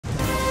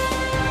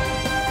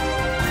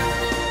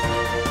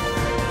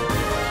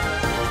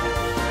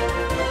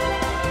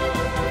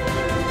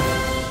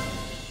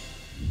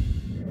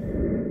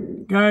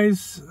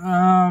Guys,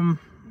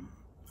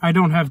 I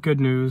don't have good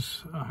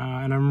news,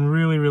 and I'm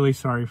really, really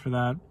sorry for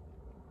that.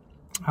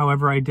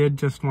 However, I did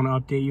just want to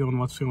update you on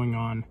what's going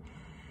on.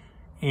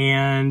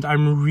 And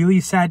I'm really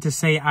sad to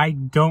say I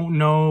don't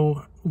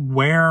know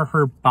where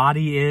her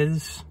body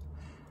is.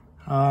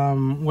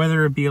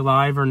 Whether it be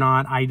alive or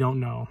not, I don't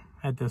know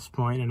at this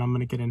point, and I'm going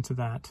to get into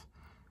that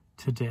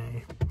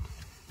today.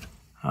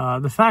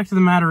 The fact of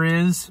the matter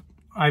is,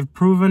 I've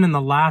proven in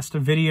the last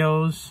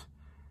videos,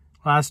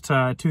 last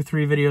 2-3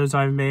 videos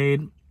I've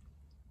made,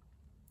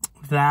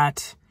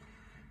 that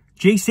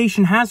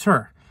ImJaystation has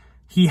her.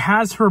 He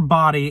has her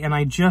body, and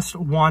I just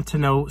want to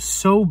know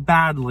so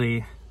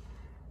badly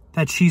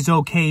that she's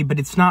okay, but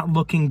it's not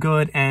looking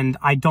good, and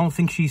I don't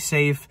think she's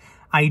safe.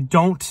 I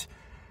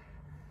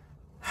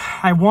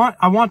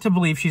want to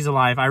believe she's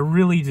alive. I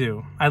really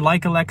do. I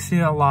like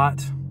Alexia a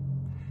lot.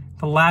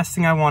 The last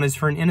thing I want is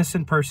for an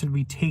innocent person to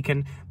be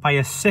taken by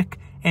a sick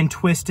and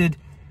twisted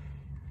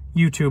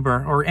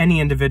YouTuber or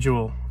any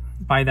individual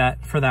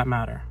for that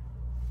matter.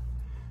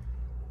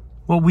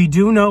 What we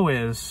do know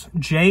is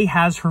Jay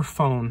has her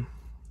phone.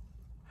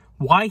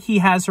 Why he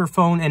has her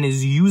phone and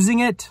is using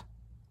it,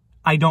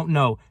 I don't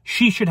know.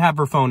 She should have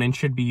her phone and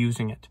should be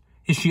using it.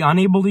 Is she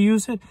unable to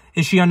use it?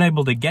 Is she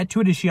unable to get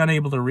to it? Is she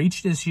unable to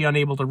reach it? Is she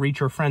unable to reach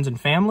her friends and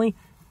family?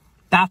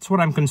 That's what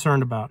I'm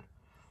concerned about.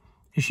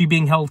 Is she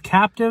being held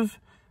captive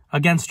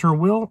against her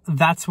will?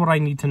 That's what I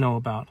need to know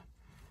about.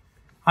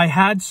 I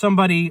had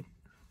somebody...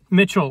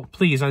 Mitchell,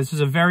 please, this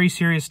is a very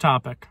serious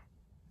topic.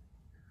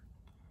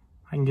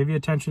 I can give you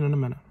attention in a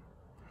minute.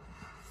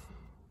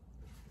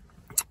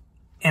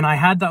 And I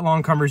had that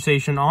long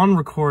conversation on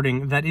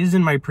recording that is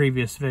in my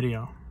previous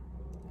video.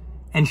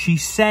 And she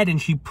said,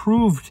 and she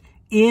proved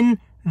in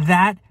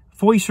that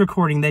voice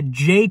recording that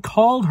Jay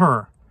called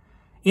her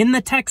in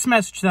the text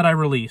message that I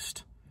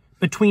released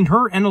between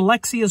her and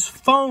Alexia's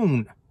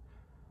phone.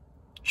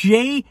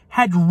 Jay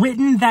had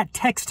written that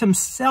text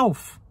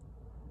himself.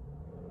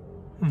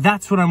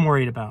 That's what I'm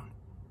worried about.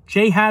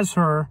 Jay has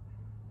her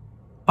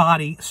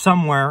body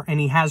somewhere, and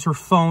he has her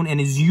phone and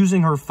is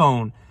using her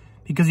phone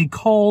because he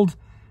called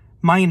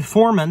my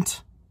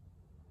informant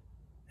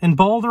and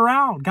bawled her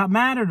out, got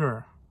mad at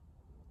her.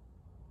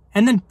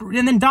 And then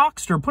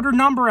doxed her, put her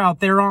number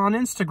out there on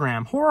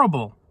Instagram.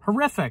 Horrible,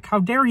 horrific. How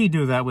dare he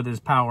do that with his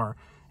power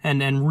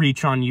and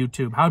reach on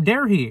YouTube? How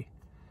dare he?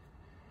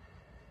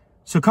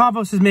 So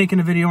Kavos is making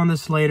a video on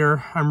this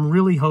later. I'm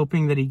really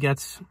hoping that he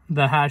gets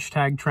the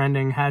hashtag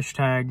trending,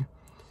 hashtag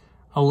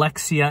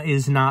Alexia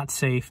is not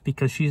safe,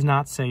 because she's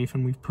not safe,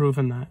 and we've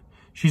proven that.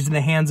 She's in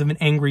the hands of an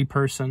angry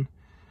person.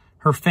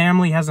 Her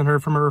family hasn't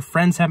heard from her. Her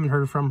friends haven't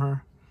heard from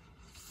her.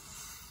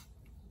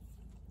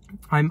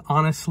 I'm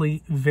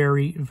honestly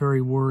very,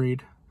 very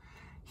worried.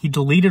 He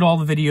deleted all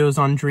the videos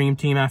on Dream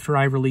Team after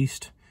I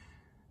released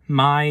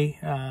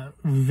my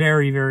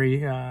very,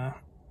 very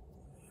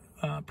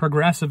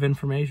progressive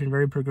information,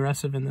 very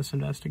progressive in this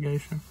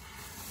investigation.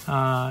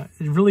 It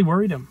really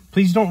worried him.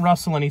 Please don't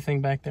rustle anything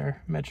back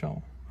there,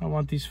 Mitchell. I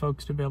want these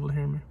folks to be able to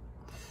hear me.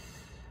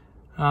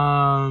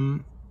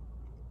 I'm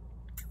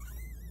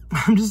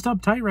just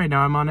uptight right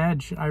now. I'm on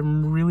edge.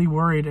 I'm really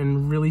worried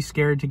and really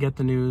scared to get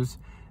the news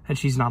that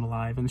she's not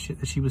alive and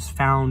that she was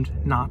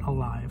found not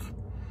alive.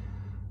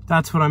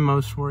 That's what I'm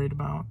most worried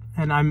about.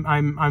 And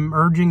I'm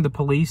urging the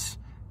police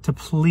to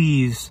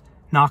please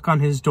knock on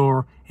his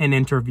door and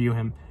interview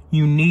him.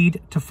 You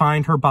need to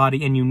find her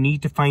body, and you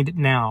need to find it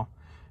now,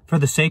 for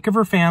the sake of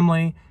her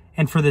family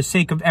and for the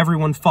sake of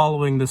everyone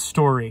following this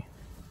story.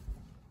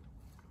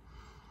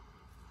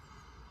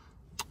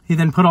 He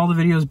then put all the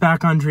videos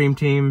back on Dream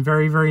Team,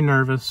 very, very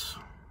nervous.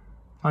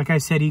 Like I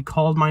said, he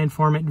called my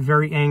informant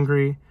very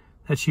angry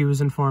that she was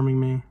informing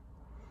me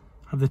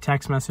of the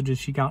text messages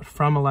she got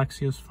from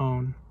Alexia's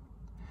phone.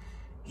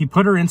 He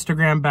put her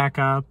Instagram back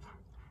up.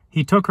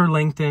 He took her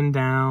LinkedIn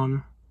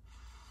down.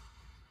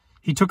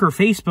 He took her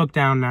Facebook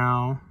down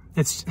now.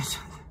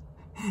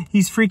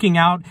 He's freaking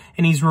out,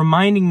 and he's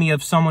reminding me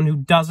of someone who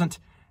doesn't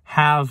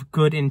have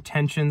good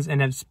intentions and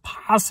has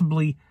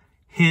possibly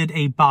hid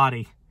a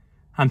body.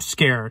 I'm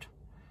scared.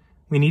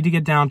 We need to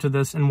get down to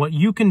this, and what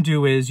you can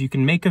do is you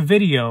can make a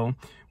video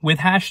with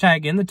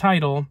hashtag in the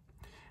title,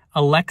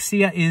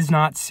 Alexia is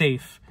not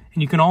safe.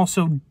 And you can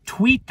also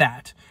tweet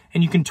that,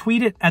 and you can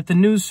tweet it at the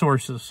news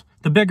sources,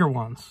 the bigger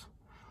ones.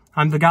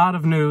 I'm the god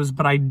of news,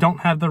 but I don't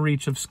have the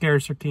reach of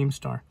Scarce or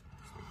Keemstar.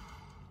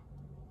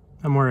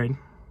 I'm worried.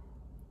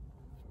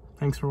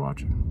 Thanks for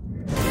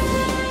watching.